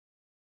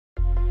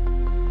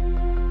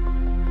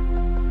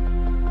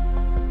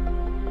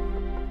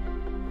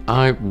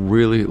I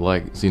really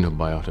like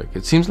Zinobiotic.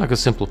 It seems like a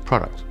simple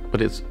product,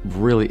 but it's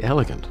really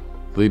elegant.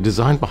 The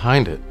design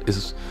behind it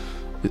is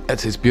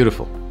it's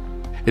beautiful.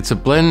 It's a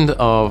blend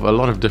of a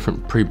lot of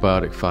different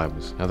prebiotic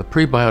fibers. Now the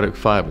prebiotic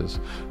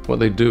fibers, what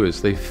they do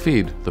is they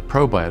feed the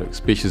probiotic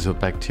species of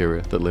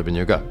bacteria that live in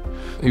your gut.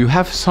 You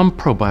have some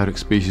probiotic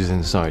species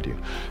inside you,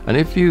 and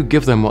if you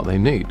give them what they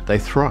need, they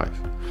thrive,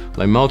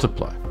 they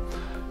multiply.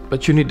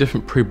 But you need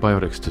different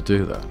prebiotics to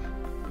do that.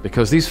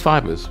 Because these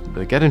fibers,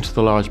 they get into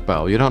the large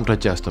bowel, you don't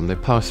digest them, they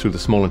pass through the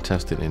small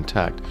intestine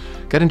intact,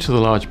 get into the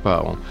large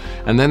bowel,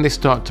 and then they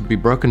start to be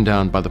broken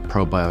down by the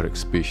probiotic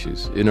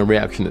species in a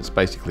reaction that's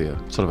basically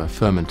a sort of a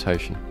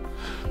fermentation.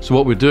 So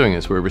what we're doing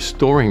is we're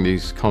restoring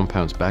these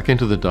compounds back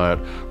into the diet,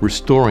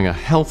 restoring a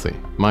healthy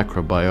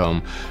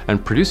microbiome,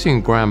 and producing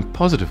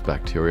gram-positive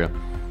bacteria,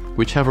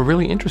 which have a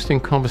really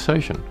interesting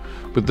conversation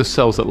with the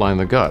cells that line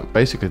the gut.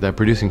 Basically, they're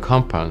producing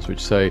compounds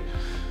which say,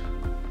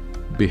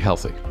 be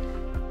healthy.